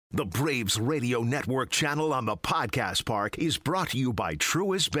The Braves Radio Network channel on the Podcast Park is brought to you by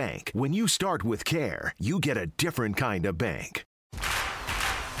Truist Bank. When you start with care, you get a different kind of bank.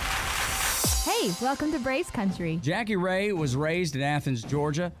 Hey, welcome to Braves Country. Jackie Raye was raised in Athens,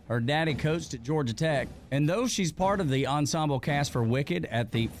 Georgia. Her daddy coached at Georgia Tech. And though she's part of the ensemble cast for Wicked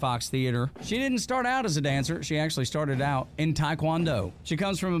at the Fox Theater, she didn't start out as a dancer. She actually started out in Taekwondo. She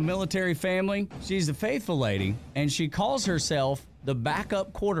comes from a military family. She's a faithful lady, and she calls herself the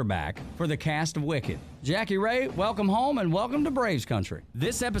backup quarterback for the cast of Wicked. Jackie Raye, welcome home and welcome to Braves Country.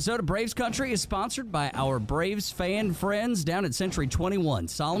 This episode of Braves Country is sponsored by our Braves fan friends down at Century 21,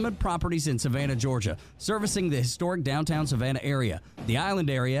 Solomon Properties in Savannah, Georgia, servicing the historic downtown Savannah area, the island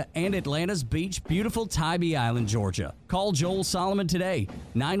area, and Atlanta's beach, beautiful Tybee Island, Georgia. Call Joel Solomon today,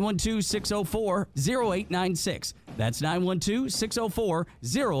 912-604-0896. That's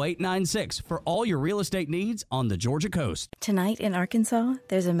 912-604-0896 for all your real estate needs on the Georgia coast. Tonight in Arkansas,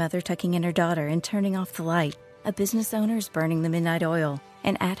 there's a mother tucking in her daughter and turning off the light. A business owner is burning the midnight oil.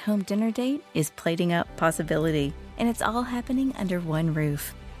 An at-home dinner date is plating up possibility. And it's all happening under one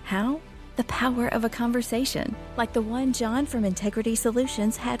roof. How? The power of a conversation, like the one John from Integrity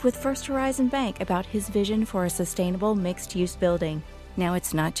Solutions had with First Horizon Bank about his vision for a sustainable mixed-use building. Now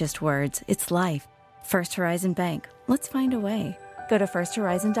it's not just words, it's life. First Horizon Bank. Let's find a way. Go to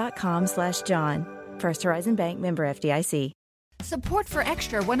firsthorizon.com/John. First Horizon Bank, member FDIC. Support for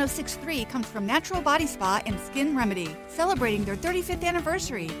Extra 106.3 comes from Natural Body Spa and Skin Remedy, celebrating their 35th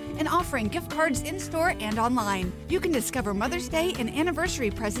anniversary and offering gift cards in-store and online. You can discover Mother's Day and anniversary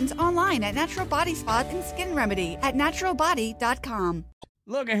presents online at Natural Body Spa and Skin Remedy at naturalbody.com.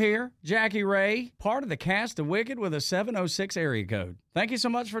 Look at here, Jackie Raye, part of the cast of Wicked with a 706 area code. Thank you so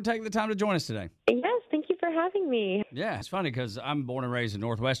much for taking the time to join us today. Yes, thank you for having me. Yeah, it's funny because I'm born and raised in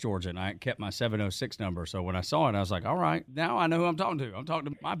Northwest Georgia, and I kept my 706 number. So when I saw it, I was like, all right, now I know who I'm talking to. I'm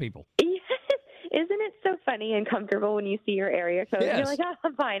talking to my people. Isn't it so funny and comfortable when you see your area code? Yes. You're like, oh,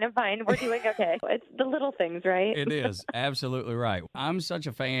 I'm fine. We're doing okay. It's the little things, right? It is. Absolutely right. I've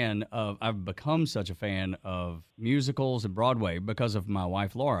become such a fan of musicals and Broadway because of my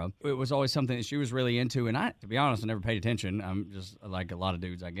wife, Laura. It was always something that she was really into, and to be honest, I never paid attention. I'm just like a lot of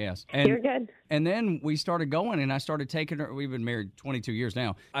dudes, I guess. You're good. And then we started going, and I started taking her. We've been married 22 years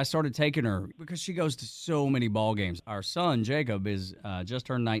now. I started taking her because she goes to so many ball games. Our son, Jacob, is just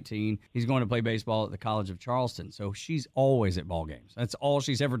turned 19. He's going to play baseball at the College of Charleston. So she's always at ball games. That's all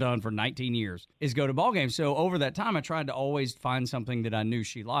she's ever done for 19 years is go to ball games. So over that time, I tried to always find something that I knew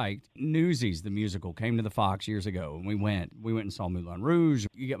she liked. Newsies, the musical, came to the Fox years ago, and we went and saw Moulin Rouge.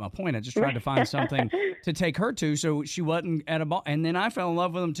 You get my point. I just tried to find something to take her to so she wasn't at a ball. And then I fell in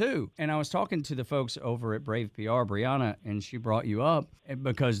love with them too. And I was talking to the folks over at Brave PR, Brianna, and she brought you up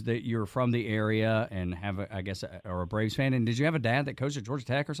because you're from the area and have, a Braves fan. And did you have a dad that coached at Georgia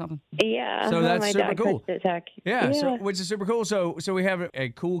Tech or something? Yeah. So that's my super dad cool. coached at Tech. Yeah, so, which is super cool. So we have a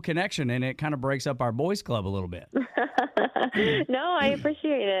cool connection, and it kind of breaks up our boys club a little bit. No, I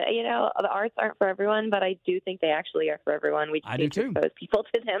appreciate it. You know, the arts aren't for everyone, but I do think they actually are for everyone. We just need to expose people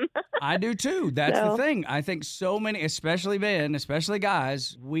to them. I do too. That's the thing. I think so many, especially men, especially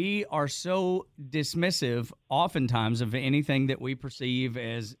guys, we are so dismissive oftentimes of anything that we perceive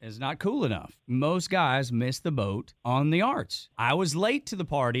as not cool enough. Most guys miss the boat on the arts. I was late to the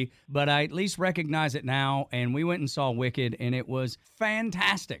party, but I at least recognize it now, and we went and saw Wicked, and it was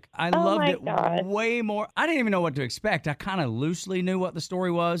fantastic. I loved it way more. I didn't even know what to expect. I kind of loosely knew what the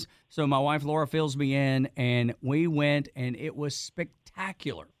story was, so my wife Laura fills me in, and we went, and it was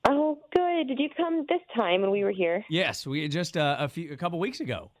spectacular. Oh, good. Did you come this time when we were here? Yes, we just a couple weeks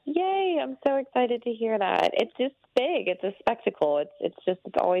ago. Yay! I'm so excited to hear that. It's just big. It's a spectacle. It's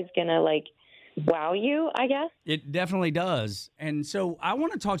always gonna wow you, I guess. It definitely does. And so I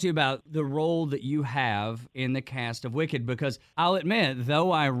want to talk to you about the role that you have in the cast of Wicked, because I'll admit,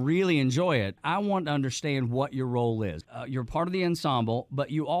 though I really enjoy it, I want to understand what your role is. You're part of the ensemble,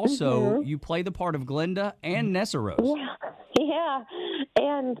 but you also, you play the part of Glenda and Nessa Rose. Yeah.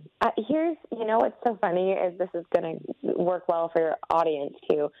 And here's, what's so funny is this is going to work well for your audience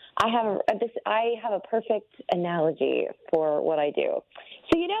too. I have a perfect analogy for what I do.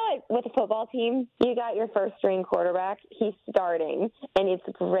 So, with a football team, you got your first string quarterback. He's starting, and it's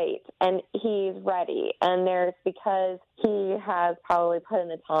great, and he's ready. And there's because he has probably put in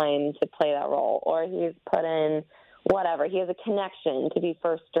the time to play that role, or he's put in whatever. He has a connection to be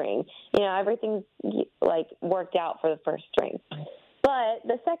first string. Everything's worked out for the first string. But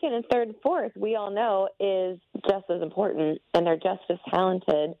the second and third and fourth, we all know, is just as important, and they're just as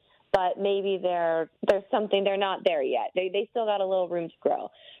talented. but maybe there's something, they're not there yet. They still got a little room to grow.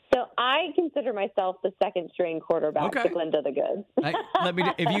 So I consider myself the second string quarterback to Glinda the Good. Hey,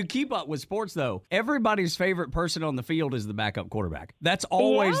 if you keep up with sports, though, everybody's favorite person on the field is the backup quarterback. That's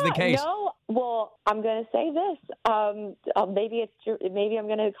always the case. No, well, I'm going to say this. Maybe I'm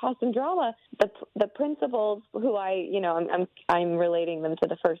going to cause some drama. The principals who I'm relating them to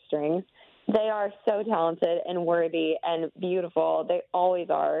the first string. They are so talented and worthy and beautiful. They always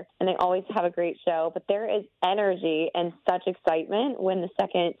are, and they always have a great show. But there is energy and such excitement when the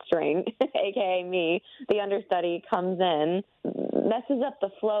second string, a.k.a. me, the understudy, comes in, messes up the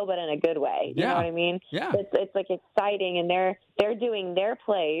flow, but in a good way. You know what I mean? Yeah. It's like exciting, and they're doing their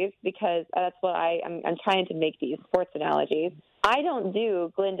plays because that's what I'm trying to make these sports analogies. I don't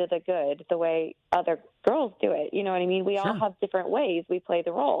do Glinda the Good the way other girls do it. You know what I mean? We all have different ways we play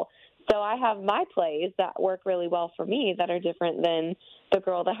the role. So I have my plays that work really well for me that are different than the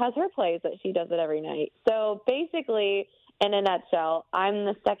girl that has her plays that she does it every night. So basically, in a nutshell, I'm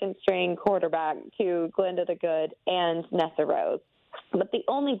the second string quarterback to Glinda the Good and Nessa Rose. But the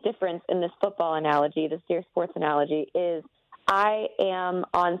only difference in this football analogy, this deer sports analogy, is I am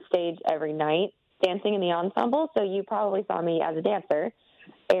on stage every night dancing in the ensemble. So you probably saw me as a dancer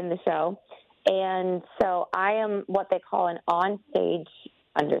in the show. And so I am what they call an on-stage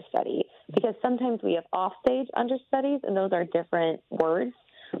understudy, because sometimes we have offstage understudies, and those are different words.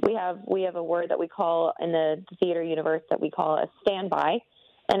 We have a word that we call in the theater universe that we call a standby,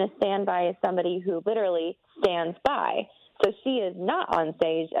 and a standby is somebody who literally stands by. So she is not on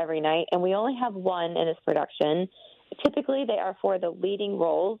stage every night, and we only have one in this production. Typically, they are for the leading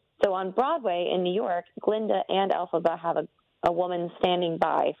roles. So on Broadway in New York, Glinda and Elphaba have a woman standing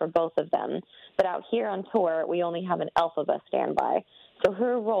by for both of them. But out here on tour, we only have an Elphaba standby. So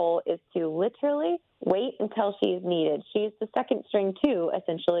her role is to literally wait until she's needed. She's the second string too,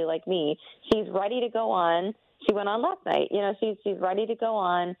 essentially, like me. She's ready to go on. She went on last night. She's ready to go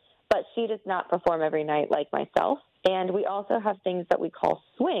on, but she does not perform every night like myself. And we also have things that we call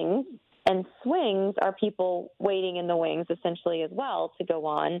swings. And swings are people waiting in the wings, essentially, as well, to go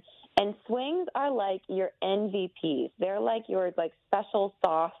on. And swings are like your MVPs. They're like your special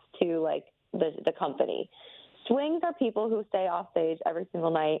sauce to the company. Swings are people who stay off stage every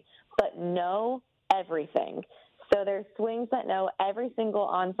single night but know everything. So there's swings that know every single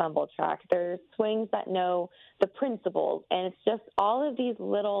ensemble track. There's swings that know the principles. And it's just all of these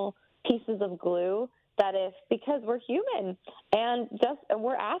little pieces of glue that because we're human and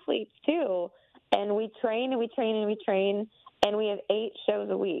we're athletes too. And we train and we train and we train. And we have 8 shows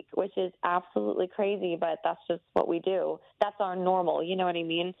a week, which is absolutely crazy, but that's just what we do. That's our normal. You know what I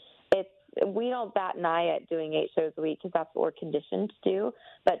mean? We don't bat an eye at doing 8 shows a week because that's what we're conditioned to do.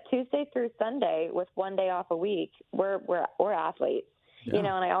 But Tuesday through Sunday, with one day off a week, we're athletes. Yeah. And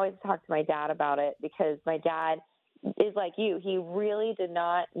I always talk to my dad about it because my dad is like you. He really did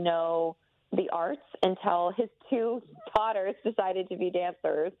not know the arts until his 2 daughters decided to be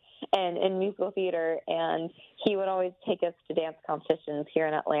dancers and in musical theater, and he would always take us to dance competitions here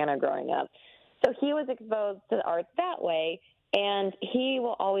in Atlanta growing up. So he was exposed to the arts that way. And he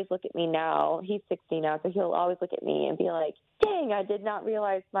will always look at me now. He's 60 now, so he'll always look at me and be like, dang, I did not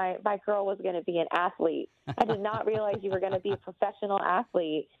realize my girl was going to be an athlete. I did not realize you were going to be a professional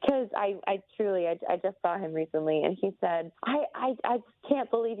athlete. Because I just saw him recently, and he said, I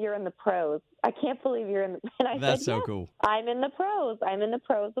can't believe you're in the pros. I can't believe you're in the – and I That's said, so cool. I'm in the pros. I'm in the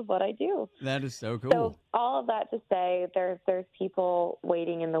pros of what I do. That is so cool. So all of that to say there's people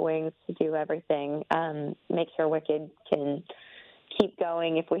waiting in the wings to do everything. Make sure Wicked can keep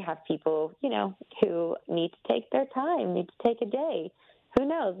going if we have people, who need to take their time, need to take a day. Who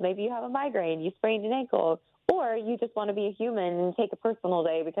knows? Maybe you have a migraine, you sprained an ankle, or you just want to be a human and take a personal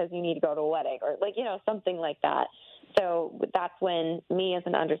day because you need to go to a wedding or something like that. So that's when me as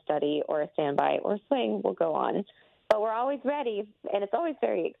an understudy or a standby or swing will go on. But we're always ready, and it's always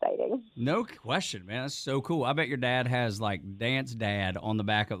very exciting. No question, man. That's so cool. I bet your dad has, Dance Dad on the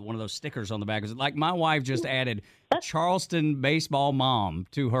back of one of those stickers on the back. Like, my wife just added Charleston Baseball Mom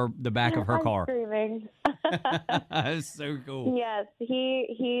to the back of her car. I'm screaming. That's so cool. Yes,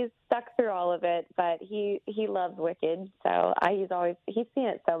 he's stuck through all of it, but he loves Wicked. So he's seen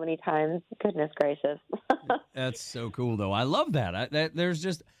it so many times. Goodness gracious. That's so cool, though. I love that.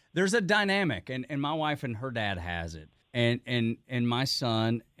 There's a dynamic, and my wife and her dad has it, and my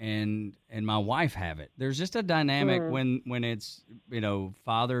son and my wife have it. There's just a dynamic when it's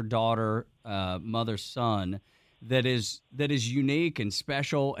father, daughter, mother, son that is unique and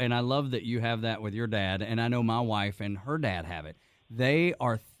special. And I love that you have that with your dad, and I know my wife and her dad have it. They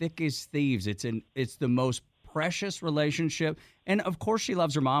are thick as thieves. It's the most precious relationship. And, of course, she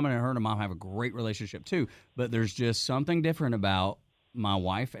loves her mom, and her and her mom have a great relationship, too. But there's just something different about my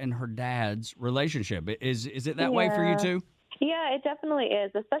wife and her dad's relationship. Is it that way for you, too? Yeah, it definitely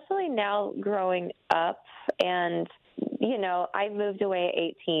is, especially now growing up. And, I moved away at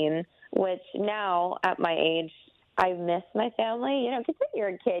 18, which now at my age, I miss my family, because when you're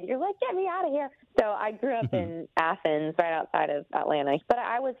a kid, you're like, get me out of here. So I grew up in Athens, right outside of Atlanta. But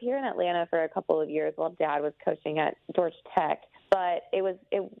I was here in Atlanta for a couple of years while Dad was coaching at Georgia Tech. But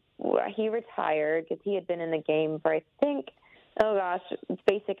he retired because he had been in the game for, I think,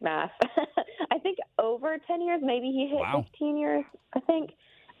 basic math. I think over 10 years, maybe he hit 15 years, I think.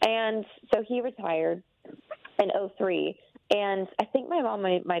 And so he retired in 2003. And I think my mom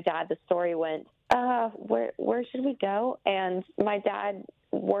and my dad, the story went, where should we go? And my dad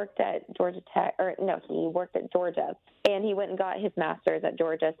worked at Georgia Tech, he worked at Georgia, and he went and got his master's at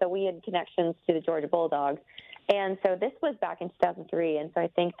Georgia. So we had connections to the Georgia Bulldogs. And so this was back in 2003. And so I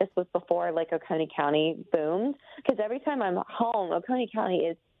think this was before Oconee County boomed, because every time I'm home, Oconee County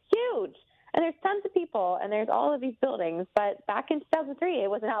is huge. And there's tons of people, and there's all of these buildings. But back in 2003, it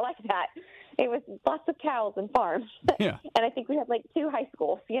was not like that. It was lots of cows and farms. Yeah. And I think we had 2 high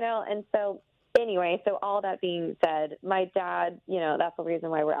schools, And so anyway, so all that being said, my dad, that's the reason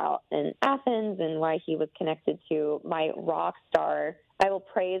why we're out in Athens and why he was connected to my rock star. I will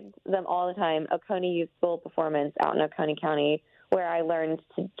praise them all the time, Oconee Youth School Performance out in Oconee County, where I learned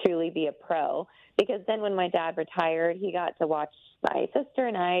to truly be a pro. Because then when my dad retired, he got to watch my sister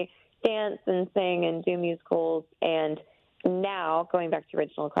and I dance and sing and do musicals. And now, going back to your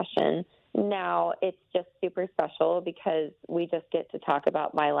original question, now it's just super special because we just get to talk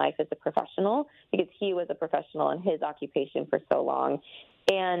about my life as a professional, because he was a professional in his occupation for so long.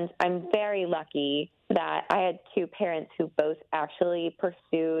 And I'm very lucky that I had 2 parents who both actually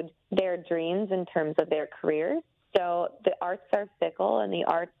pursued their dreams in terms of their careers. So the arts are fickle and the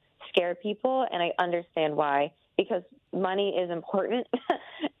arts scare people, and I understand why, because money is important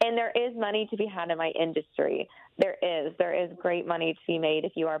and there is money to be had in my industry. There is great money to be made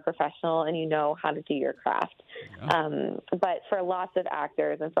if you are a professional and you know how to do your craft. Yeah. But for lots of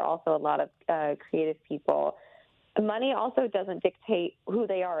actors and for also a lot of creative people, money also doesn't dictate who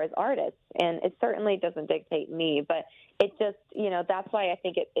they are as artists, and it certainly doesn't dictate me, but it just, that's why I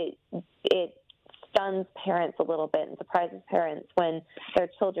think it stuns parents a little bit and surprises parents when their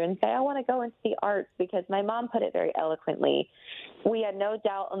children say, I want to go into the arts, because my mom put it very eloquently. We had no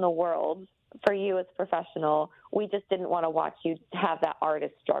doubt in the world for you as a professional. We just didn't want to watch you have that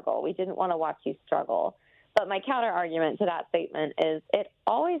artist struggle. We didn't want to watch you struggle. But my counter argument to that statement is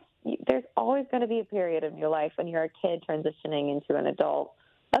there's always going to be a period of your life when you're a kid transitioning into an adult,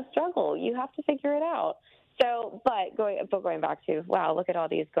 a struggle. You have to figure it out. So, but going back to, wow, look at all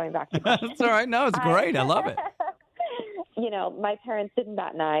these going back to questions. That's all right. No, it's great. I love it. My parents didn't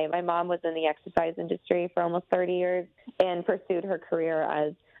bat an eye. My mom was in the exercise industry for almost 30 years and pursued her career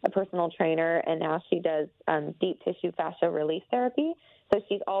as a personal trainer, and now she does deep tissue fascia release therapy. So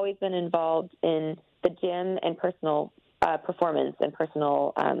she's always been involved in the gym and personal performance and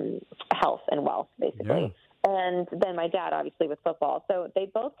personal health and wealth, basically. Yeah. And then my dad, obviously, with football. So they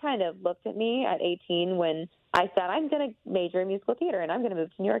both kind of looked at me at 18 when I said, I'm going to major in musical theater and I'm going to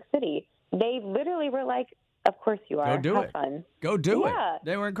move to New York City. They literally were like, of course you are. Go do Have it. Fun. Go do it.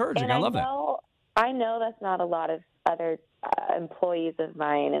 They were encouraging. And I love that. I know that's not a lot of other employees of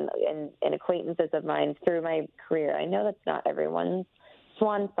mine and acquaintances of mine through my career. I know that's not everyone's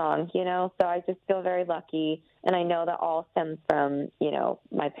swan song, so I just feel very lucky. And I know that all stems from,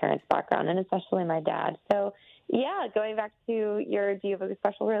 my parents' background and especially my dad. So, yeah, going back to do you have a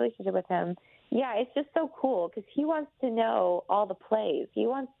special relationship with him? Yeah, it's just so cool because he wants to know all the plays. He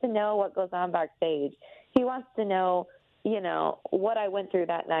wants to know what goes on backstage. He wants to know, what I went through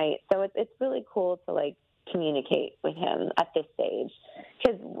that night. So it's really cool to, communicate with him at this stage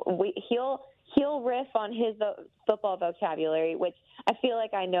because he'll riff on his football vocabulary, which I feel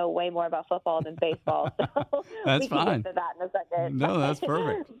like I know way more about football than baseball. So that's we can fine. get to that in a second. No, that's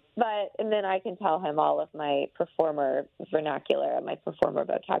perfect. And then I can tell him all of my performer vernacular and my performer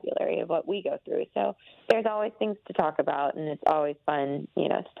vocabulary of what we go through. So there's always things to talk about, and it's always fun,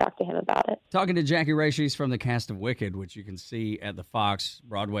 to talk to him about it. Talking to Jackie Raye, she's from the cast of Wicked, which you can see at the Fox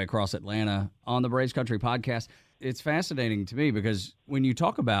Broadway across Atlanta on the Braves Country podcast. It's fascinating to me because when you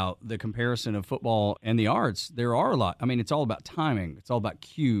talk about the comparison of football and the arts, there are a lot. I mean, it's all about timing. It's all about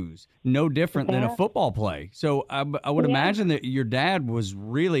cues. No different than a football play. So I would imagine that your dad was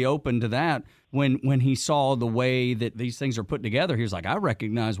really open to that when he saw the way that these things are put together. He was like, I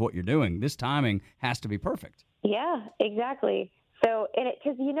recognize what you're doing. This timing has to be perfect. Yeah, exactly. So,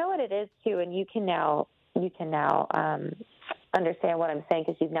 because you know what it is, too, and you can now can now understand what I'm saying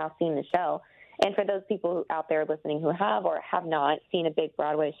because you've now seen the show. And for those people out there listening who have or have not seen a big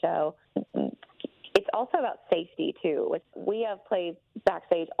Broadway show, it's also about safety, too. We have plays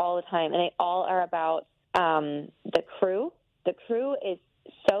backstage all the time, and they all are about the crew. The crew is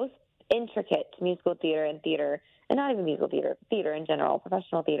so intricate to musical theater, and not even musical theater in general,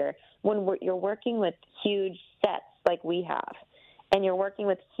 professional theater, when you're working with huge sets like we have, and you're working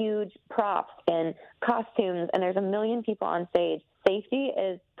with huge props and costumes, and there's a million people on stage. Safety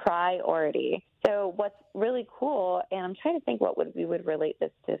is priority. So what's really cool, and I'm trying to think we would relate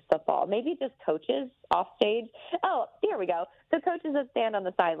this to football. Maybe just coaches off stage. Oh, here we go. So coaches that stand on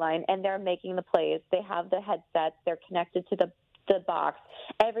the sideline, and they're making the plays. They have the headsets. They're connected to the box.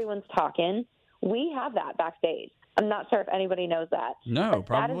 Everyone's talking. We have that backstage. I'm not sure if anybody knows that. No, but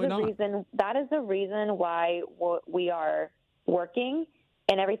probably not. That is the reason why we are working,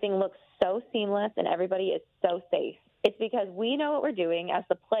 and everything looks so seamless, and everybody is so safe. It's because we know what we're doing as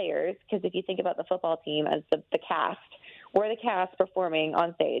the players, because if you think about the football team as the cast, we're the cast performing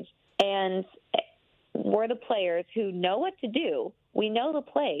on stage. And we're the players who know what to do. We know the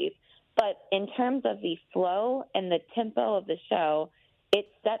plays. But in terms of the flow and the tempo of the show, it's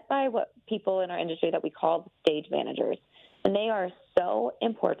set by what people in our industry that we call the stage managers. And they are so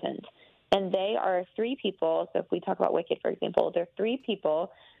important. And they are three people. So if we talk about Wicked, for example, they're three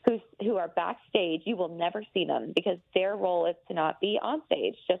people who are backstage. You will never see them because their role is to not be on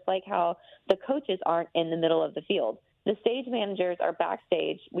stage, just like how the coaches aren't in the middle of the field. The stage managers are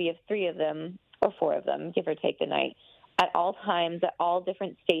backstage. We have three of them or four of them, give or take the night, at all times at all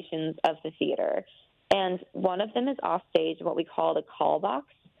different stations of the theater. And one of them is off stage, what we call the call box.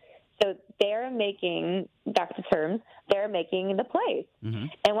 So they're making, back to terms, they're making the plays. Mm-hmm.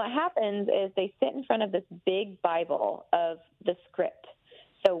 And what happens is they sit in front of this big Bible of the script.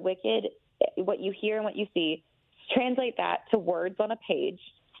 So Wicked, what you hear and what you see, translate that to words on a page,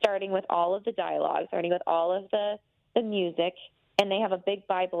 starting with all of the dialogue, starting with all of the music, and they have a big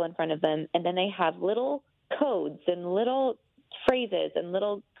Bible in front of them, and then they have little codes and little phrases and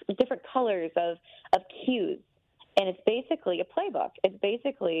little different colors of cues. And it's basically a playbook. It's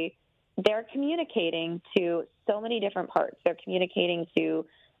basically they're communicating to so many different parts. They're communicating to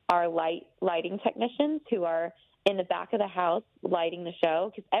our lighting technicians who are in the back of the house lighting the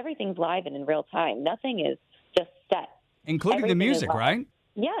show, because everything's live and in real time. Nothing is just set. Including the music, right?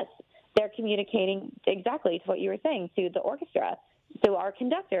 Yes. They're communicating exactly to what you were saying, to the orchestra. So our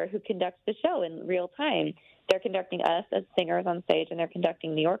conductor who conducts the show in real time, they're conducting us as singers on stage, and they're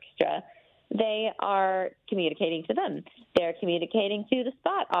conducting the orchestra. They are communicating to them. They're communicating to the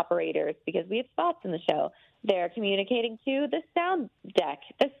spot operators because we have spots in the show. They're communicating to the sound deck,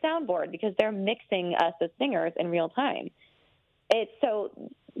 the soundboard, because they're mixing us as singers in real time. So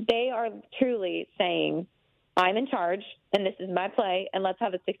they are truly saying, I'm in charge, and this is my play, and let's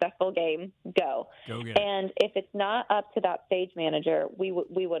have a successful game. Go get it. And if it's not up to that stage manager, we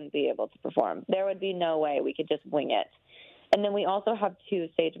wouldn't be able to perform. There would be no way we could just wing it. And then we also have two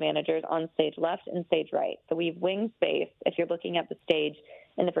stage managers on stage left and stage right. So we have wing space. If you're looking at the stage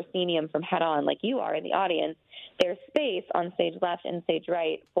in the proscenium from head on, like you are in the audience, there's space on stage left and stage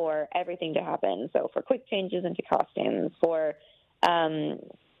right for everything to happen. So for quick changes into costumes, for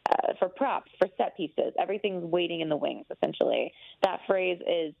props, for set pieces, everything's waiting in the wings, essentially. That phrase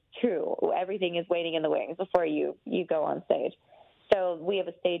is true. Everything is waiting in the wings before you go on stage. So we have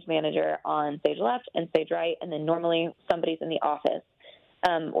a stage manager on stage left and stage right, and then normally somebody's in the office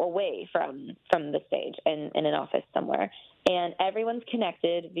away from the stage in an office somewhere. And everyone's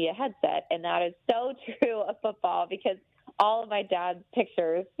connected via headset, and that is so true of football because all of my dad's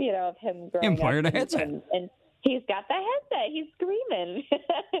pictures, of him growing up. Wearing a headset. And he's got that headset. He's screaming.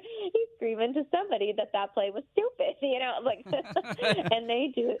 He's screaming to somebody that play was stupid, and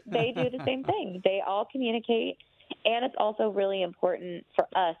they do the same thing. They all communicate. And it's also really important for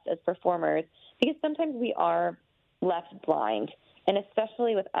us as performers because sometimes we are left blind, and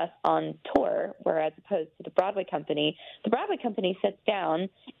especially with us on tour, whereas opposed to the Broadway company sits down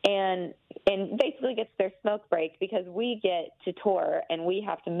and basically gets their smoke break because we get to tour and we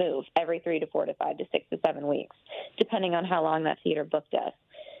have to move every 3 to 4 to 5 to 6 to 7 weeks, depending on how long that theater booked us.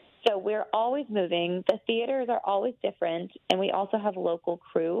 So we're always moving. The theaters are always different, and we also have local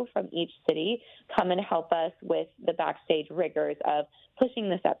crew from each city come and help us with the backstage rigors of pushing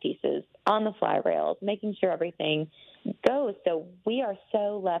the set pieces on the fly rails, making sure everything goes. So we are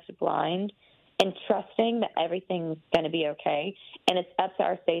so left blind and trusting that everything's going to be okay, and it's up to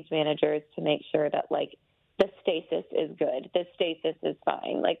our stage managers to make sure that, the stasis is good. The stasis is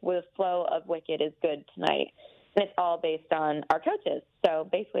fine. The flow of Wicked is good tonight. And it's all based on our coaches, so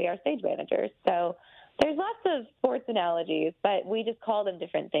basically our stage managers. So There's lots of sports analogies, but we just call them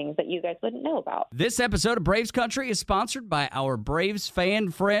different things that you guys wouldn't know about. This episode of Braves Country is sponsored by our Braves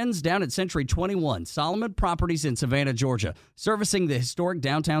fan friends down at Century 21, Solomon Properties in Savannah, Georgia, servicing the historic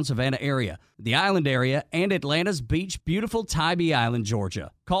downtown Savannah area, the island area, and Atlanta's beach, beautiful Tybee Island,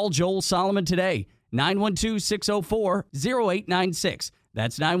 Georgia. Call Joel Solomon today, 912-604-0896.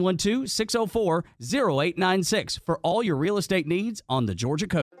 That's 912-604-0896 for all your real estate needs on the Georgia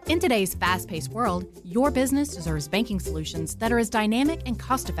coast. In today's fast-paced world, your business deserves banking solutions that are as dynamic and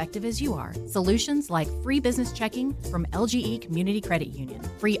cost-effective as you are. Solutions like free business checking from LGE Community Credit Union,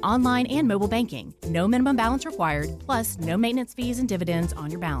 free online and mobile banking, no minimum balance required, plus no maintenance fees and dividends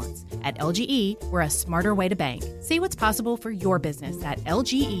on your balance. At LGE, we're a smarter way to bank. See what's possible for your business at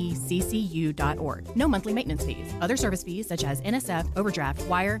lgeccu.org. No monthly maintenance fees. Other service fees such as NSF, overdraft,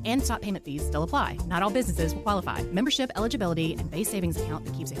 wire, and stop payment fees still apply. Not all businesses will qualify. Membership eligibility and base savings account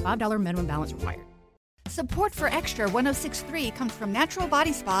that keeps a $5 minimum balance required. Support for Extra 106.3 comes from Natural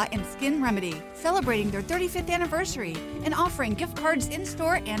Body Spa and Skin Remedy, celebrating their 35th anniversary and offering gift cards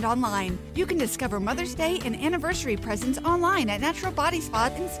in-store and online. You can discover Mother's Day and anniversary presents online at Natural Body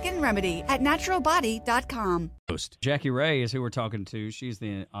Spa and Skin Remedy at naturalbody.com. Jackie Raye is who we're talking to. She's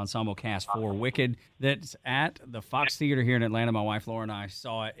the ensemble cast for Wicked that's at the Fox Theater here in Atlanta. My wife Laura and I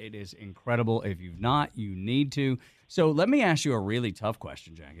saw it. It is incredible. If you've not, you need to. So let me ask you a really tough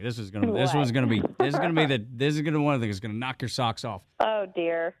question, Jackie. This is one of the things that's going to knock your socks off. Oh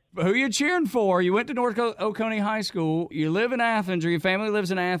dear. Who are you cheering for? You went to North Oconee High School. You live in Athens, or your family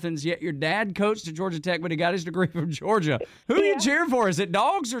lives in Athens. Yet your dad coached at Georgia Tech, but he got his degree from Georgia. Who are you cheering for? Is it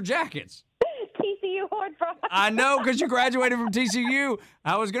dogs or jackets? TCU Horned Frogs. I know, because you graduated from TCU.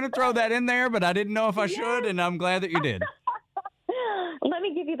 I was going to throw that in there, but I didn't know if I should, and I'm glad that you did. Let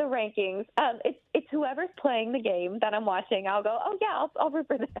me give you the rankings. It's whoever's playing the game that I'm watching. I'll go, oh, yeah, I'll root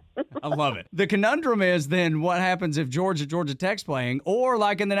for them. I love it. The conundrum is then what happens if Georgia Tech's playing, or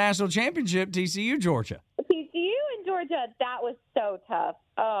like in the national championship, TCU, Georgia? TCU and Georgia, that was so tough.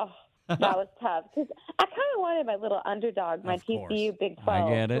 Oh, that was tough. Because I kind of wanted my little underdog, my TCU Big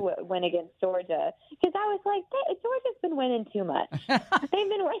 12, to win against Georgia. Because I was like, Georgia's been winning too much. They've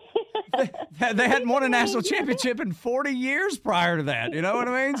been winning. They hadn't won a national championship in 40 years prior to that. You know what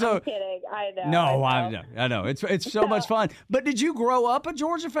I mean? So, I'm kidding. I know. No, I know. It's so much fun. But did you grow up a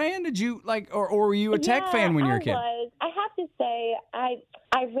Georgia fan? Did you or were you a Tech fan when you were a kid? I have to say, I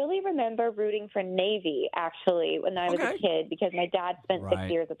really remember rooting for Navy, actually, when I was a kid, because my dad spent 6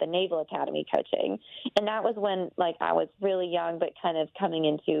 years at the Naval Academy coaching. And that was when, I was really young, but kind of coming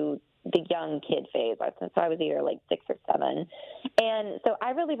into the young kid phase. So I was either 6 or 7. And so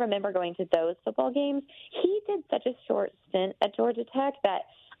I really remember going to those football games. He did such a short stint at Georgia Tech that,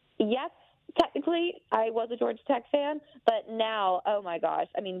 yes, technically, I was a Georgia Tech fan, but now, oh my gosh,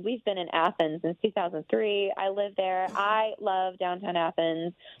 I mean, we've been in Athens since 2003. I live there. I love downtown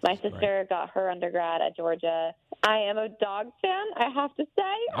Athens. My sister got her undergrad at Georgia. I am a Dogs fan, I have to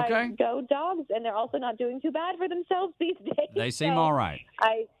say. Okay. I go Dogs, and they're also not doing too bad for themselves these days. They seem all right.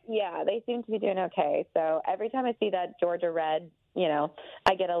 They seem to be doing okay. So every time I see that Georgia red, I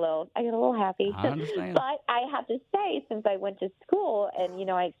get a little happy. I understand. But I have to say, since I went to school and,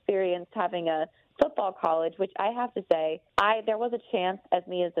 I experienced having a football college, which I have to say, there was a chance as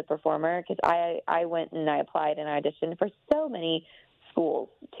me as a performer, because I went and I applied and I auditioned for so many schools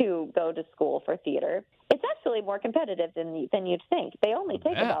to go to school for theater. It's actually more competitive than you'd think. They only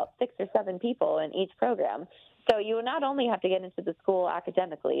take about 6 or 7 people in each program. So you not only have to get into the school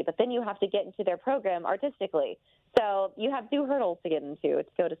academically, but then you have to get into their program artistically. So you have 2 hurdles to get into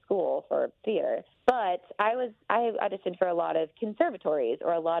to go to school for theater. But I auditioned for a lot of conservatories,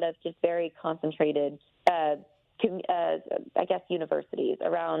 or a lot of just very concentrated, universities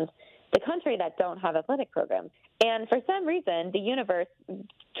around the country that don't have athletic programs. And for some reason, the universe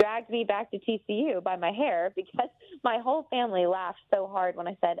dragged me back to TCU by my hair, because my whole family laughed so hard when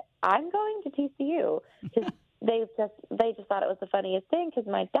I said, I'm going to TCU, because they just thought it was the funniest thing, because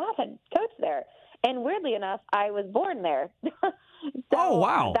my dad had coached there. And weirdly enough, I was born there. Oh,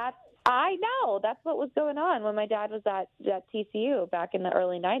 wow. I know. That's what was going on when my dad was at TCU back in the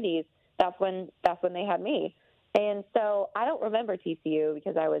early 90s. That's when they had me. And so I don't remember TCU,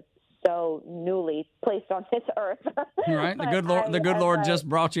 because I was so newly placed on this earth. Right. The good Lord just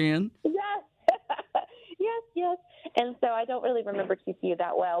brought you in. Yes. yes. And so I don't really remember TCU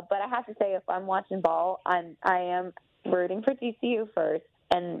that well, but I have to say, if I'm watching ball, I am rooting for TCU first,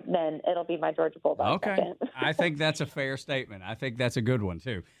 and then it'll be my Georgia Bulldogs second. I think that's a fair statement. I think that's a good one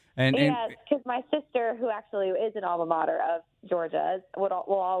too. Yes, because my sister, who actually is an alma mater of Georgia's, will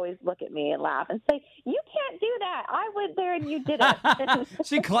always look at me and laugh and say, "You can't do that. I went there and you did it."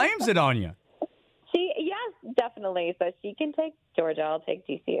 She claims it on you. definitely. So she can take Georgia. I'll take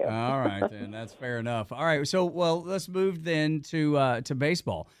GCU. All right, then. That's fair enough. All right. So, well, let's move then to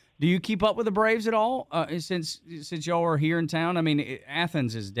baseball. Do you keep up with the Braves at all since y'all are here in town? I mean,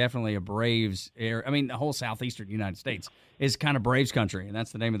 Athens is definitely a Braves area. I mean, the whole southeastern United States is kind of Braves country, and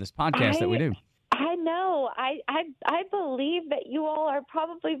that's the name of this podcast that we do. I know. I believe that you all are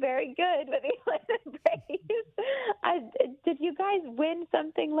probably very good with the Braves. Did you guys win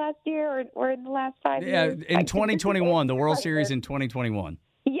something last year or in the last 5 years? Yeah, in 2021, the World Series in 2021.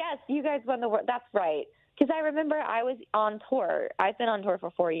 Yes, you guys won the World. That's right. Because I remember I was on tour. I've been on tour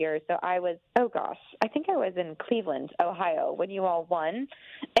for 4 years. So I was, I think I was in Cleveland, Ohio, when you all won.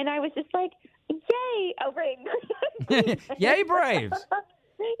 And I was just like, yay, over in Cleveland. Yay, Braves.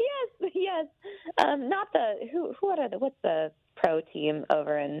 Yes. Not what's the pro team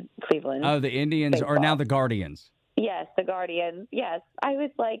over in Cleveland? Oh, the Indians baseball. Are now the Guardians. Yes, the Guardians. Yes. I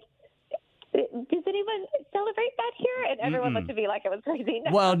was like, does anyone celebrate that here? And everyone looked at me like I was crazy.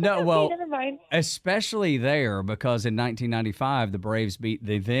 Well, no, never mind. Especially there, because in 1995 the Braves beat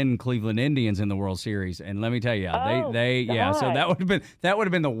the then Cleveland Indians in the World Series, and let me tell you, so that would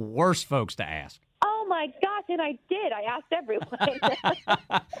have been the worst folks to ask. Oh my gosh, and I did. I asked everyone.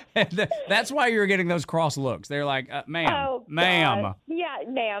 That's why you're getting those cross looks. They're like, ma'am. God. Yeah,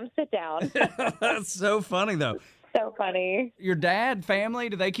 ma'am, sit down. That's so funny, though. So funny. Your dad, family,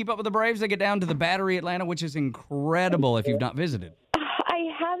 do they keep up with the Braves? They get down to the Battery Atlanta, which is incredible if you've not visited. I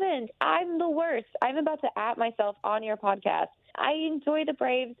haven't. I'm the worst. I'm about to at myself on your podcast. I enjoy the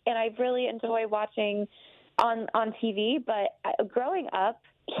Braves, and I really enjoy watching on TV, but growing up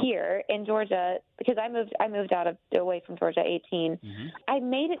here in Georgia, because I moved away from Georgia at 18. Mm-hmm. I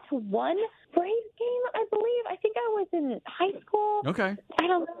made it to one Braves game, I believe. I think I was in high school. Okay. I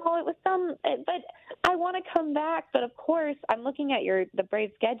don't know. It was but I want to come back. But of course, I'm looking at the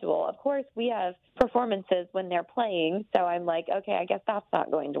Braves schedule. Of course, we have performances when they're playing. So I'm like, okay, I guess that's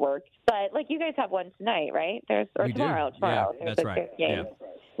not going to work. But like you guys have one tonight, right? Tomorrow. Yeah, there's that's right. game. Yeah.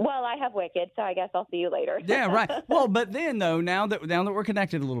 Well, I have Wicked, so I guess I'll see you later. Yeah, right. Well, but then, though, now that we're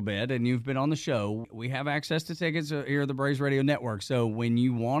connected a little bit and you've been on the show, we have access to tickets here at the Braves Radio Network. So when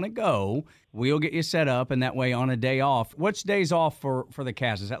you want to go, we'll get you set up, and that way on a day off. Which day's off for the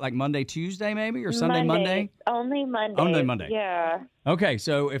cast? Is that like Monday, Tuesday maybe, or Sunday, Monday? Only Monday. Only Monday. Yeah. Okay,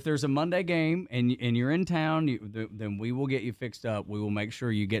 so if there's a Monday game and you're in town, then we will get you fixed up. We will make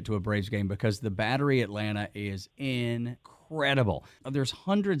sure you get to a Braves game because the Battery Atlanta is incredible. There's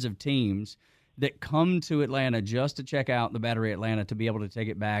hundreds of teams that come to Atlanta just to check out the Battery Atlanta to be able to take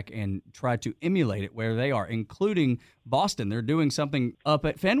it back and try to emulate it where they are, including Boston. They're doing something up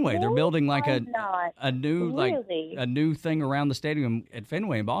at Fenway. They're building like a new thing around the stadium at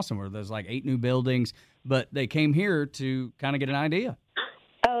Fenway in Boston where there's like 8 new buildings, but they came here to kind of get an idea.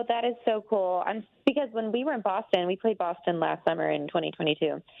 Oh, that is so cool. Because when we were in Boston, we played Boston last summer in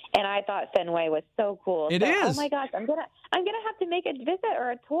 2022, and I thought Fenway was so cool. It is. Oh my gosh, I'm gonna have to make a visit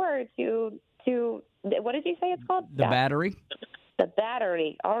or a tour to what did you say it's called? The Battery. The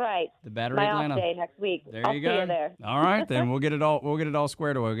Battery. All right. The Battery My Atlanta. off day next week. There you go. See you there. All right, then we'll get it all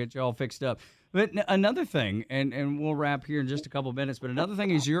squared away. We'll get you all fixed up. But another thing, and we'll wrap here in just a couple minutes. But another thing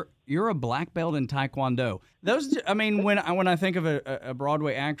is you're a black belt in Taekwondo. When I think of a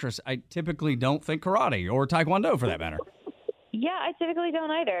Broadway actress, I typically don't think karate or Taekwondo for that matter. Yeah, I typically don't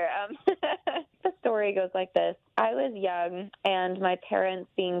either. The story goes like this. I was young, and my parents,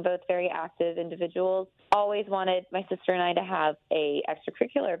 being both very active individuals, always wanted my sister and I to have a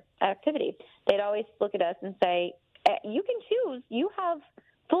extracurricular activity. They'd always look at us and say, you can choose. You have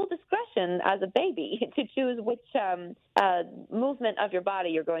full discretion as a baby to choose which movement of your body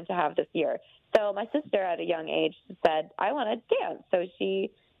you're going to have this year. So my sister at a young age said, I want to dance. So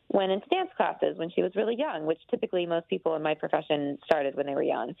she went into dance classes when she was really young, which typically most people in my profession started when they were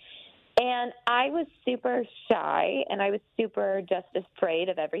young. And I was super shy, and I was super just afraid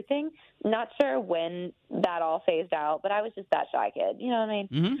of everything. Not sure when that all phased out, but I was just that shy kid. You know what I mean?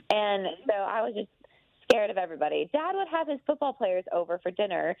 Mm-hmm. And so I was just scared of everybody. Dad would have his football players over for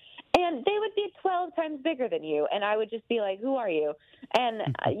dinner, and they would be 12 times bigger than you, and I would just be like, who are you? And,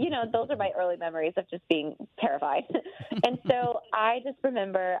 those are my early memories of just being terrified. And so I just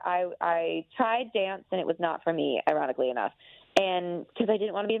remember I tried dance, and it was not for me, ironically enough, and because I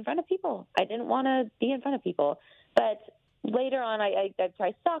didn't want to be in front of people. I didn't want to be in front of people. But later on, I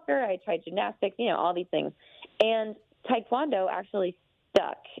tried soccer, I tried gymnastics, all these things. And Taekwondo actually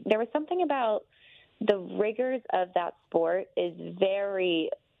stuck. There was something about the rigors of that sport is very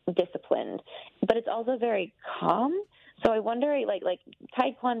disciplined, but it's also very calm. So I wonder, like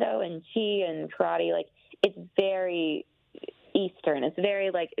Taekwondo and Chi and karate, it's very Eastern. It's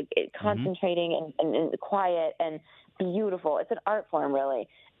very like concentrating and quiet and beautiful. It's an art form, really.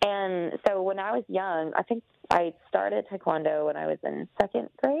 And so when I was young, I think I started Taekwondo when I was in third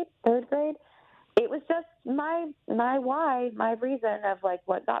grade. It was just my why, my reason of like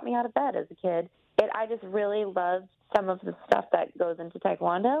what got me out of bed as a kid. I just really loved some of the stuff that goes into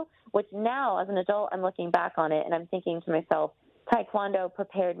Taekwondo, which now as an adult, I'm looking back on it and I'm thinking to myself, Taekwondo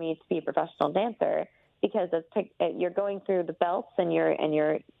prepared me to be a professional dancer because you're going through the belts and you're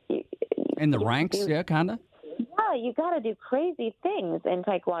in the ranks, yeah, kind of. Yeah, you got to do crazy things in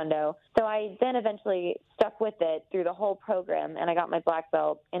Taekwondo. So I then eventually stuck with it through the whole program, and I got my black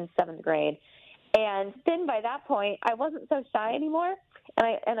belt in 7th grade. And then by that point, I wasn't so shy anymore,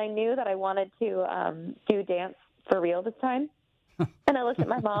 and I knew that I wanted to do dance for real this time. And I looked at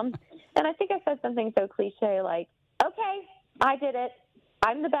my mom, and I think I said something so cliche like, okay, I did it.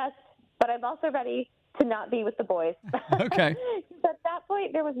 I'm the best, but I'm also ready to not be with the boys. Okay. At that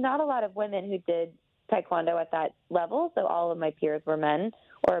point, there was not a lot of women who did Taekwondo at that level, so all of my peers were men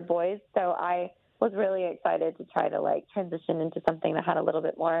or boys. So I was really excited to try to like transition into something that had a little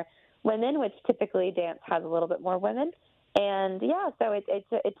bit more women, which typically dance has a little bit more women. And yeah, so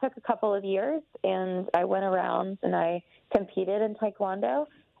it took a couple of years, and I went around and I competed in Taekwondo.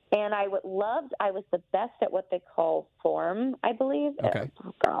 And I was the best at what they call form, I believe. Okay.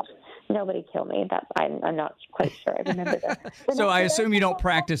 Oh, gosh. Nobody kill me. I'm not quite sure. I remember that. So I assume you don't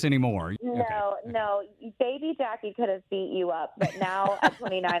practice anymore. No. Baby Jackie could have beat you up, but now at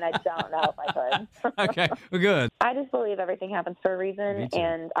 29, I don't know if I could. Okay, well, good. I just believe everything happens for a reason,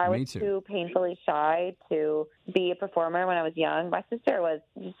 and I was too painfully shy to be a performer when I was young. My sister was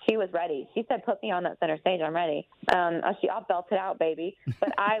ready. She said, "Put me on that center stage. I'm ready." I'll belt it out, baby.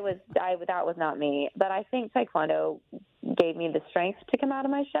 But that was not me. But I think Taekwondo gave me the strength to come out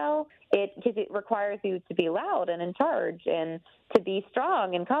of my shell. Because it requires you to be loud and in charge and to be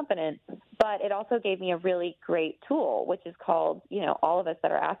strong and confident. But it also gave me a really great tool, which is called, all of us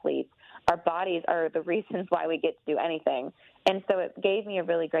that are athletes, our bodies are the reasons why we get to do anything. And so it gave me a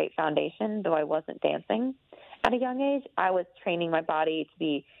really great foundation, though I wasn't dancing at a young age. I was training my body to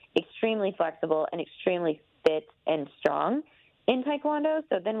be extremely flexible and extremely fit and strong in Taekwondo.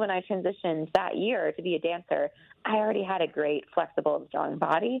 So then when I transitioned that year to be a dancer, I already had a great, flexible, and strong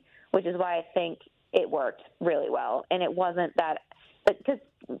body, which is why I think it worked really well. And it wasn't that, because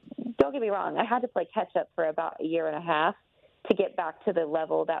don't get me wrong, I had to play catch up for about a year and a half to get back to the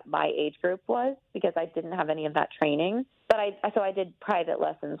level that my age group was, because I didn't have any of that training. But I did private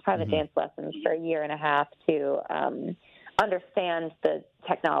dance lessons for a year and a half to understand the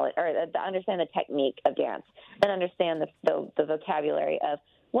technology, or understand the technique of dance, and understand the vocabulary of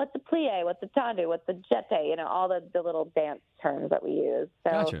what's a plie, what's a tendu, what's a jete, all the little dance terms that we use.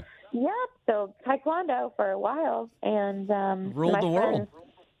 So, gotcha. Yeah, so Taekwondo for a while, and ruled the world.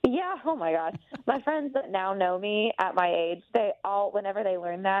 Yeah, oh my gosh. My friends that now know me at my age, whenever they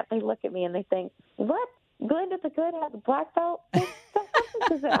learn that, they look at me and they think, what? Glenda the Good has a black belt? That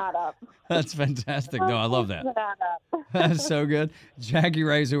doesn't add up. That's fantastic. No, I love that. That's so good. Jackie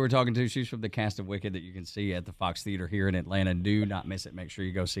Raye, who we're talking to, she's from the cast of Wicked that you can see at the Fox Theater here in Atlanta. Do not miss it. Make sure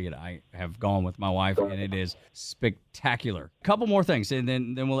you go see it. I have gone with my wife, and it is spectacular. Couple more things, and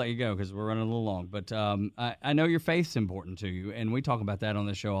then we'll let you go because we're running a little long. But I know your faith's important to you, and we talk about that on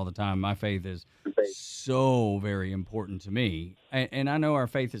this show all the time. My faith is so very important to me. And I know our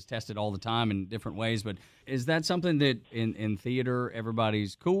faith is tested all the time in different ways, but is that something that in theater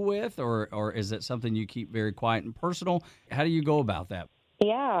everybody's cool with, or is that something you keep very quiet and personal? How do you go about that?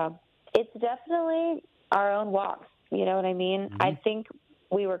 Yeah, it's definitely our own walks. You know what I mean? Mm-hmm. I think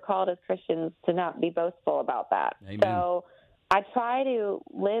we were called as Christians to not be boastful about that. Amen. So I try to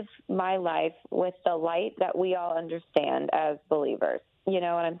live my life with the light that we all understand as believers. You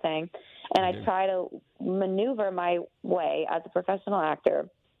know what I'm saying? And I try to maneuver my way as a professional actor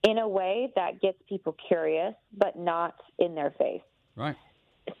in a way that gets people curious, but not in their face. Right.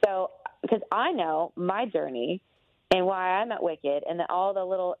 So, because I know my journey and why I'm at Wicked, and all the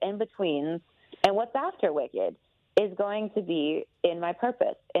little in-betweens and what's after Wicked is going to be in my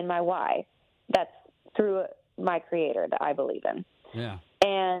purpose, in my why. That's through my Creator that I believe in. Yeah.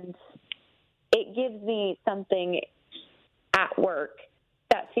 And it gives me something at work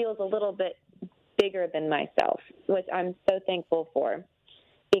that feels a little bit bigger than myself, which I'm so thankful for.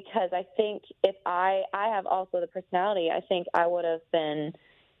 Because I think if I have also the personality, I think I would have been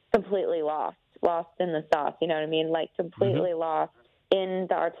completely lost in the sauce. You know what I mean? Like completely lost in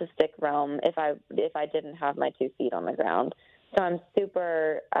the artistic realm if I didn't have my 2 feet on the ground. So I'm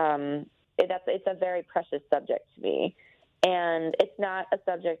super. It's a very precious subject to me, and it's not a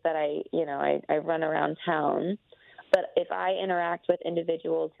subject that I run around town But if I interact with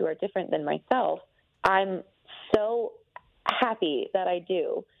individuals who are different than myself, I'm so happy that I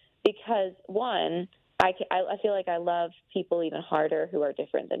do, because one, I feel like I love people even harder who are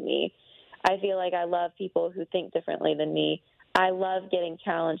different than me. I feel like I love people who think differently than me. I love getting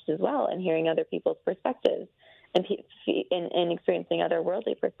challenged as well and hearing other people's perspectives and experiencing other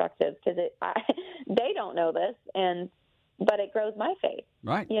worldly perspectives, because they don't know this, but it grows my faith.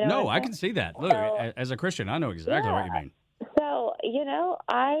 Right. You know No, I can see that. Look, So, as a Christian, I know exactly what you mean. So,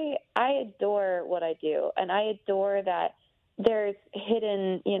 I adore what I do, and I adore that there's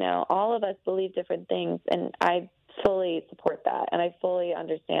hidden, all of us believe different things, and I fully support that, and I fully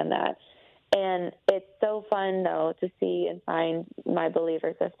understand that. And it's so fun, though, to see and find my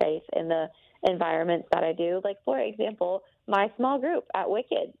believers of faith in the environments that I do. Like, for example, my small group at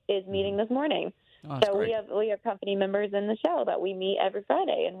Wicked is meeting this morning. Oh, So great. we have company members in the show that we meet every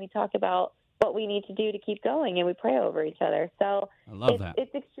Friday, and we talk about what we need to do to keep going, and we pray over each other. So I love that.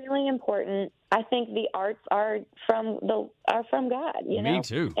 It's extremely important. I think the arts are from God. Me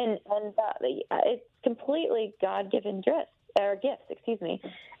too. And it's completely God-given gifts. Excuse me.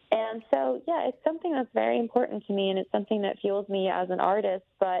 And so, yeah, it's something that's very important to me, and it's something that fuels me as an artist.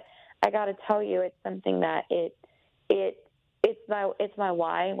 But I got to tell you, it's something that it's my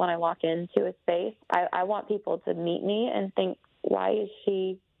why when I walk into a space. I want people to meet me and think, why is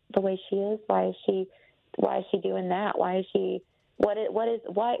she the way she is? Why is she doing that? Why is she? What is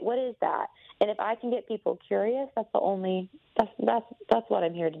that? And if I can get people curious, that's what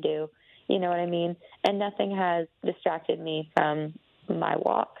I'm here to do. You know what I mean? And nothing has distracted me from my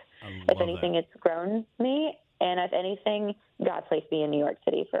walk. If anything, it's grown me. And if anything, God placed me in New York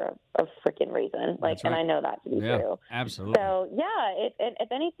City for a freaking reason. That's right. And I know that to be true. Absolutely. So, yeah,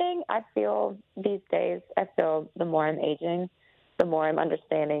 if anything, I feel these days, the more I'm aging, the more I'm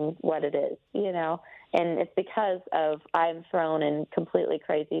understanding what it is, And it's because of I'm thrown in completely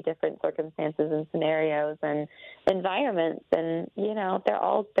crazy different circumstances and scenarios and environments, and they're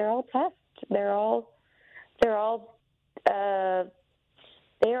all tests. They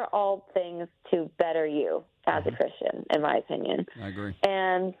are all things to better you as a Christian, in my opinion. I agree.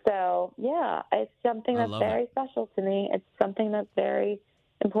 And so, yeah, it's something that's very special to me. It's something that's very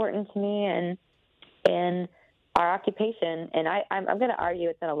important to me, and in our occupation. And I'm going to argue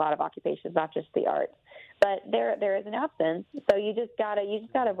it's in a lot of occupations, not just the arts. But there is an absence. So you just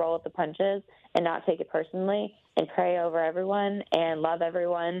gotta roll with the punches and not take it personally, and pray over everyone and love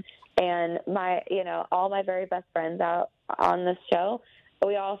everyone. And all my very best friends out on this show,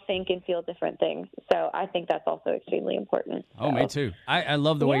 we all think and feel different things. So I think that's also extremely important. Oh, me too. I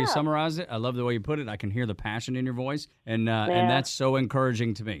love the way you summarize it. I love the way you put it. I can hear the passion in your voice, and that's so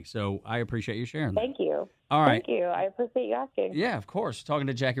encouraging to me. So I appreciate you sharing that. Thank you. All right. Thank you. I appreciate you asking. Yeah, of course. Talking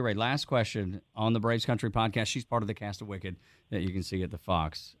to Jackie Raye. Last question on the Braves Country podcast. She's part of the cast of Wicked that you can see at the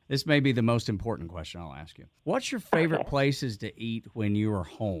Fox. This may be the most important question I'll ask you. What's your favorite places to eat when you are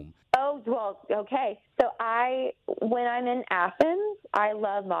home? Oh, well, okay. So when I'm in Athens, I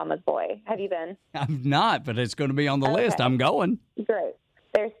love Mama's Boy. Have you been? I'm not, but it's going to be on the list. I'm going. Great.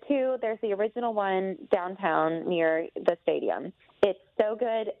 There's two. There's the original one downtown near the stadium. It's so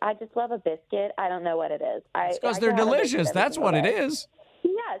good. I just love a biscuit. I don't know what it is. It's because they're delicious. That's what it is.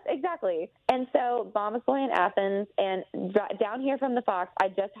 Yes, exactly. And so Mama's Boy in Athens, and down here from the Fox, I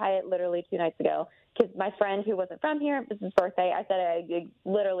just had it literally 2 nights ago, because my friend who wasn't from here, it was his birthday, I said I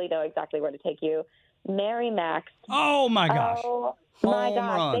literally know exactly where to take you. Mary Mac's. Oh, my gosh. Oh, my Home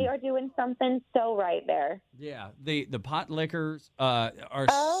gosh. run. They are doing something so right there. Yeah, the pot liquors are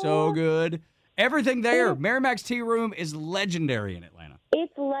so good. Everything there. Mary Mac's Tea Room is legendary in Atlanta.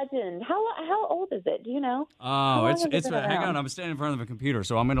 It's legend. How old is it? Do you know? Oh, it's hang on. I'm standing in front of a computer,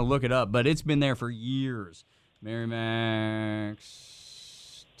 so I'm going to look it up. But it's been there for years. Mary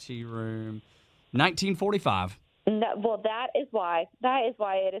Mac's Tea Room, 1945. No, well, that is why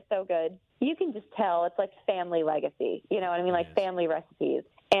it is so good. You can just tell it's like family legacy. You know what I mean? Like family recipes.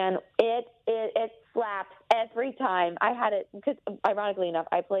 And it slaps every time. I had it because, ironically enough,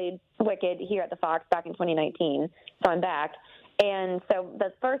 I played Wicked here at the Fox back in 2019, so I'm back. And so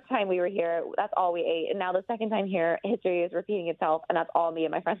the first time we were here, that's all we ate. And now the second time here, history is repeating itself, and that's all me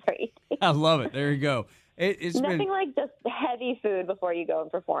and my friends are eating. I love it. There you go. It's nothing like just heavy food before you go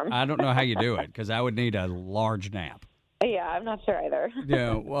and perform. I don't know how you do it, because I would need a large nap. Yeah, I'm not sure either.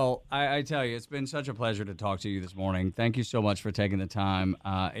 Yeah, well, I tell you, it's been such a pleasure to talk to you this morning. Thank you so much for taking the time.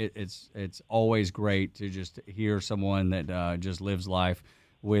 It's always great to just hear someone that just lives life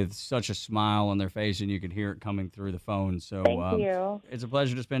with such a smile on their face, and you could hear it coming through the phone. So Thank you. It's a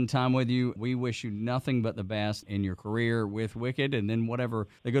pleasure to spend time with you. We wish you nothing but the best in your career with Wicked, and then whatever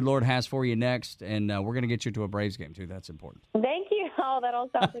the good Lord has for you next. And we're going to get you to a Braves game, too. That's important. Thank you. Oh, that all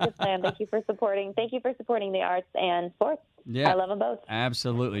sounds like a plan. Thank you for supporting the arts and sports. Yeah, I love them both.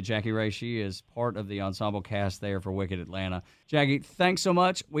 Absolutely. Jackie Raye, she is part of the ensemble cast there for Wicked Atlanta. Jackie, thanks so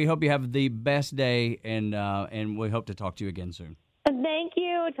much. We hope you have the best day, and we hope to talk to you again soon. Thank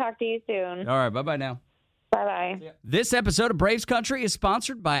you. Talk to you soon. All right, bye-bye now. Bye-bye. This episode of Braves Country is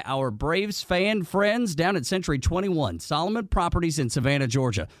sponsored by our Braves fan friends down at Century 21, Solomon Properties in Savannah,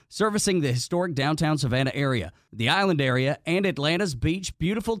 Georgia, servicing the historic downtown Savannah area, the island area, and Atlanta's beach,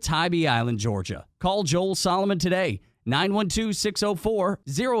 beautiful Tybee Island, Georgia. Call Joel Solomon today,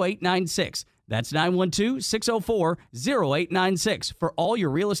 912-604-0896. That's 912-604-0896 for all your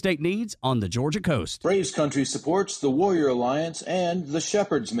real estate needs on the Georgia coast. Braves Country supports the Warrior Alliance and the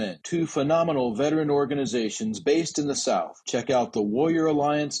Shepherd's Men, two phenomenal veteran organizations based in the South. Check out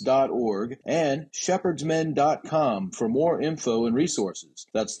thewarrioralliance.org and shepherdsmen.com for more info and resources.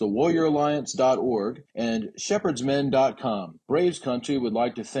 That's thewarrioralliance.org and shepherdsmen.com. Braves Country would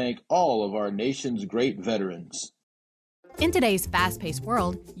like to thank all of our nation's great veterans. In today's fast-paced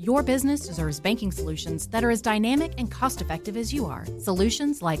world, your business deserves banking solutions that are as dynamic and cost-effective as you are.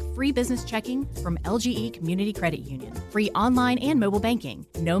 Solutions like free business checking from LGE Community Credit Union, free online and mobile banking,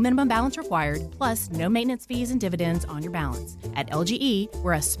 no minimum balance required, plus no maintenance fees and dividends on your balance. At LGE,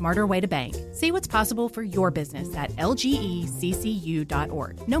 we're a smarter way to bank. See what's possible for your business at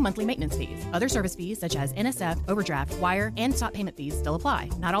lgeccu.org. No monthly maintenance fees. Other service fees such as NSF, overdraft, wire, and stop payment fees still apply.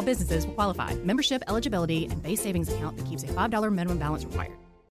 Not all businesses will qualify. Membership eligibility and base savings account that keeps a $5 minimum balance required.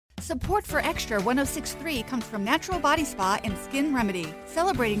 Support for Extra 106.3 comes from Natural Body Spa and Skin Remedy,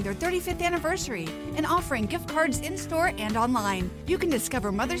 celebrating their 35th anniversary and offering gift cards in-store and online. You can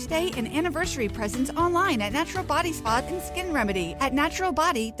discover Mother's Day and anniversary presents online at Natural Body Spa and Skin Remedy at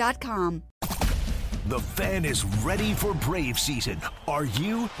naturalbody.com. The Fan is ready for Brave season. Are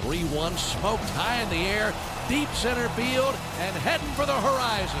you? 3-1 smoked high in the air, deep center field, and heading for the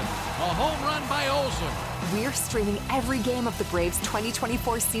horizon. A home run by Olsen. We're streaming every game of the Braves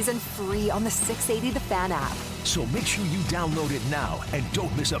 2024 season free on the 680 The Fan app. So make sure you download it now and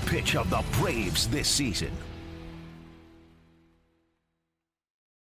don't miss a pitch of the Braves this season.